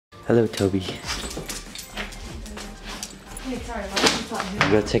Hello, Toby. Hey, sorry,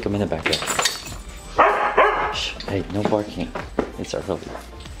 I'm gonna take a minute back there. Shh. Hey, no barking. It's early.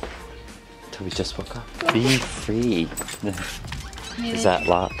 Toby just woke up. Be free. Is that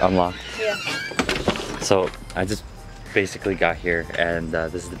unlocked? Yeah. So I just basically got here, and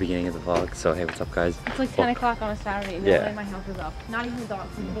this is the beginning of the vlog. So hey, what's up, guys? It's like 10 o'clock on a Saturday. No way my house is up. Not even the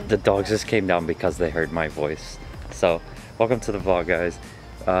dogs. The dogs just came down because they heard my voice. So welcome to the vlog, guys.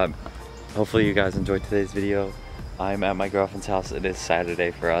 Hopefully you guys enjoyed today's video. I'm at my girlfriend's house. It is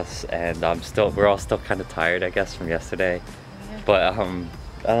Saturday for us, and we're all still kind of tired, I guess, from yesterday. Yeah. But I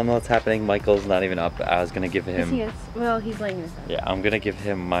don't know what's happening. Michael's not even up. I was gonna give him. Yes, he is. Well, he's laying in his bed. Yeah, I'm gonna give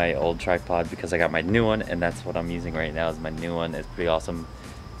him my old tripod because I got my new one, and that's what I'm using right now. Is my new one. It's pretty awesome.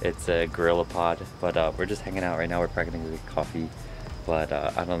 It's a Gorilla Pod, but we're just hanging out right now. We're cracking a coffee, but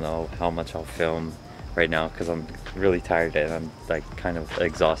I don't know how much I'll film right now because I'm really tired and I'm like kind of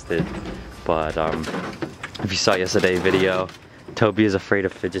exhausted. But if you saw yesterday's video, Toby is afraid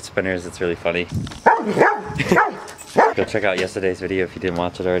of fidget spinners. It's really funny. Go check out yesterday's video if you didn't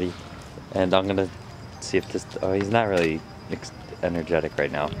watch it already. And I'm gonna see if this, oh, he's not really energetic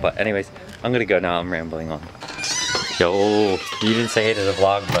right now. But anyways, I'm gonna go now. I'm rambling on. Yo, you didn't say hey to the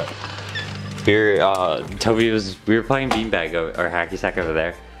vlog, but we were playing beanbag or hacky sack over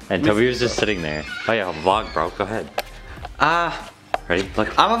there. And Toby was just sitting there. Oh yeah, vlog, bro, go ahead. Ready?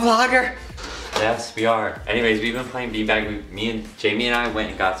 Look. I'm a vlogger. Yes, we are. Anyways, we've been playing beanbag. Jamie and I went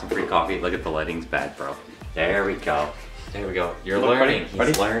and got some free coffee. Look at the lighting's bad, bro. There we go. There we go. You're learning.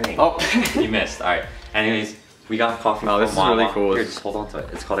 He's learning. Oh. You missed. All right. Anyways, we got coffee. Oh, this is really cool. Here, just hold on to it.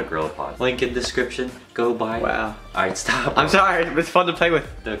 It's called a Gorilla Pod. Link in description. Go buy it. Wow. All right, stop. I'm sorry. It's fun to play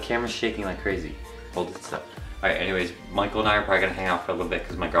with. The camera's shaking like crazy. Hold it still. All right. Anyways, Michael and I are probably gonna hang out for a little bit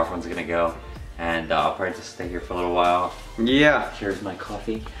because my girlfriend's gonna go, and I'll probably just stay here for a little while. Yeah. Here's my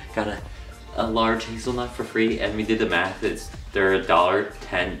coffee. Got a large hazelnut for free, and we did the math. They're $1,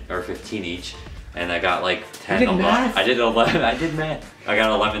 10 or 15 each, and I got like 10. I did 11. I did math. I got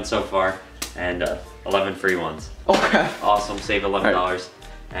 11 so far, and 11 free ones. Okay. Awesome. Save $11, right.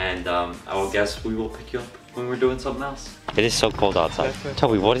 And I will guess we will pick you up when we're doing something else. It is so cold outside.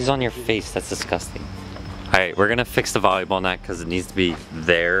 Toby, what is on your face? That's disgusting. All right, we're gonna fix the volleyball net because it needs to be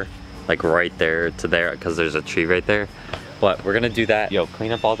there, like right there to there, because there's a tree right there. But we're gonna do that. Yo,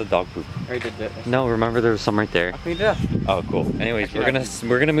 clean up all the dog poop. I already did that. No, remember there was some right there. I cleaned it up. Oh, cool. Anyways,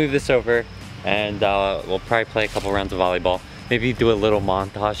 we're gonna move this over, and we'll probably play a couple rounds of volleyball. Maybe do a little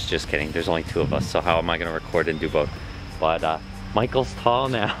montage. Just kidding. There's only 2 of us, so how am I gonna record and do both? But Michael's tall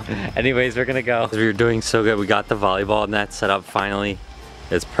now. Anyways, we're gonna go. We were doing so good. We got the volleyball net set up finally.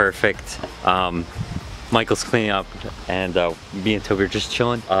 It's perfect. Michael's cleaning up, and me and Toby are just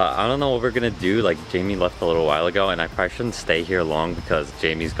chilling. I don't know what we're gonna do. Like, Jamie left a little while ago, and I probably shouldn't stay here long because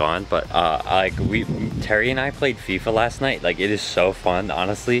Jamie's gone. But Terry and I played FIFA last night. Like, it is so fun,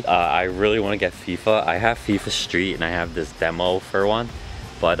 honestly. I really want to get FIFA. I have FIFA Street, and I have this demo for one.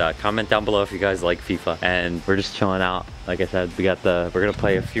 But comment down below if you guys like FIFA. And we're just chilling out. Like I said, we're gonna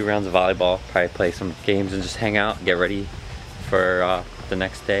play a few rounds of volleyball, probably play some games, and just hang out, get ready for the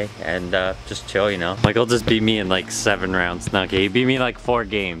next day, and just chill, you know. Michael just beat me in like 7 rounds. No, okay, he beat me in like 4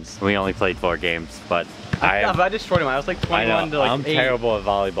 games. We only played 4 games, but I destroyed him. I was like 21 to like I'm 8. terrible at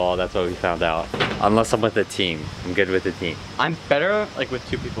volleyball. That's what we found out. Unless I'm with a team. I'm good with a team. I'm better like with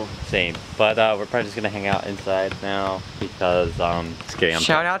 2 people. Same. But we're probably just gonna hang out inside now because just kidding.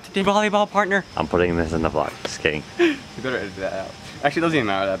 Shout out to the volleyball partner. I'm putting this in the vlog. Just kidding. You better edit that out. Actually, it doesn't even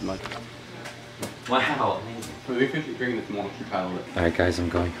matter that much. Wow, amazing. Alright guys, I'm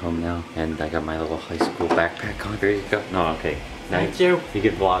going home now, and I got my little high school backpack on. Here you go. No, okay. Thank you. You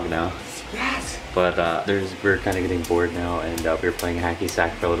can vlog now. Yes. But we're kind of getting bored now, and we were playing hacky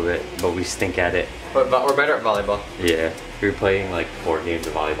sack for a little bit, but we stink at it. But we're better at volleyball. Yeah. We were playing like 4 games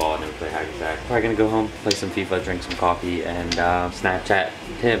of volleyball, and then we play hacky sack. Probably gonna go home, play some FIFA, drink some coffee, and Snapchat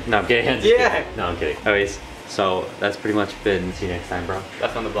him. No, I'm kidding. Yeah. Kidding. No, I'm kidding. Anyways. So that's pretty much been. See you next time, bro.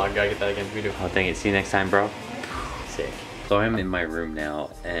 That's on the vlog. Gotta get that again. We do. Oh, dang it. See you next time, bro. Sick. So I'm in my room now,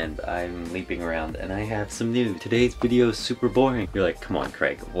 and I'm leaping around, and I have some new. Today's video is super boring. You're like, come on,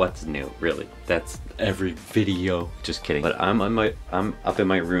 Craig, what's new? Really? That's every video. Just kidding. But I'm up in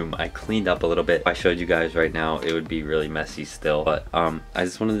my room. I cleaned up a little bit. If I showed you guys right now, it would be really messy still. But I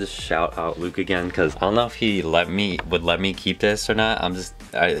just wanted to shout out Luke again, because I don't know if he would let me keep this or not.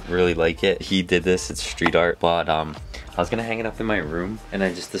 I really like it. He did this. It's street art, but I was gonna hang it up in my room, and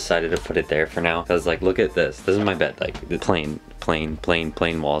I just decided to put it there for now. Cause like, look at this. This is my bed. Like, the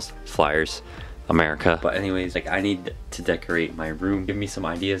plain walls, flyers. America. But anyways, like, I need to decorate my room. Give me some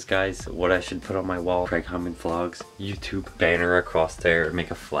ideas, guys, what I should put on my wall. Craig Heilman Vlogs, YouTube banner across there,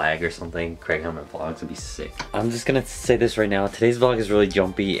 make a flag or something. Craig Heilman Vlogs would be sick. I'm just gonna say this right now. Today's vlog is really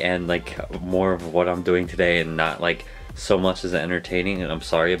jumpy and like more of what I'm doing today and not like so much as entertaining, and I'm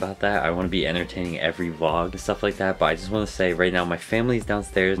sorry about that. I want to be entertaining every vlog and stuff like that, but I just want to say right now my family's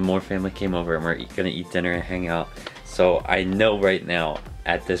downstairs. More family came over and we're gonna eat dinner and hang out. So I know right now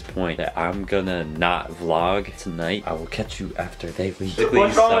at this point that I'm gonna not vlog tonight. I will catch you after they leave.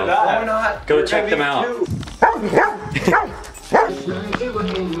 What's wrong with that? Why not? Go check them out.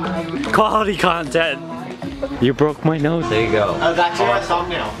 Quality content. You broke my nose. There you go. That's actually a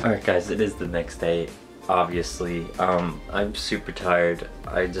thumbnail. Alright guys, it is the next day. Obviously, I'm super tired.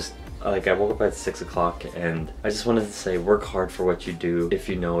 I woke up at 6 o'clock and I just wanted to say work hard for what you do if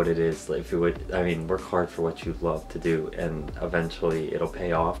you know what it is. If you would, I mean, work hard for what you love to do and eventually it'll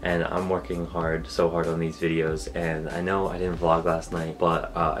pay off. And I'm working so hard on these videos, and I know I didn't vlog last night,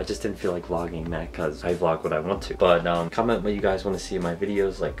 but I just didn't feel like vlogging that because I vlog what I want to. But comment what you guys want to see in my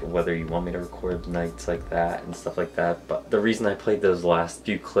videos, like whether you want me to record nights like that and stuff like that. But the reason I played those last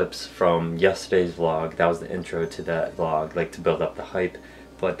few clips from yesterday's vlog, that was the intro to that vlog, like to build up the hype.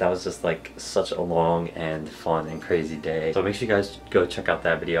 But that was just like such a long and fun and crazy day. So make sure you guys go check out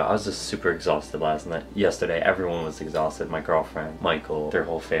that video. I was just super exhausted yesterday. Everyone was exhausted. My girlfriend, Michael, their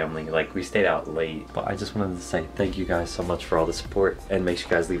whole family. Like, we stayed out late. But I just wanted to say thank you guys so much for all the support. And make sure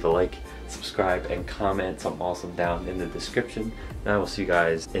you guys leave a like, subscribe, and comment something awesome down in the description. And I will see you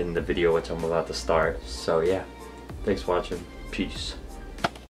guys in the video which I'm about to start. So yeah, thanks for watching. Peace.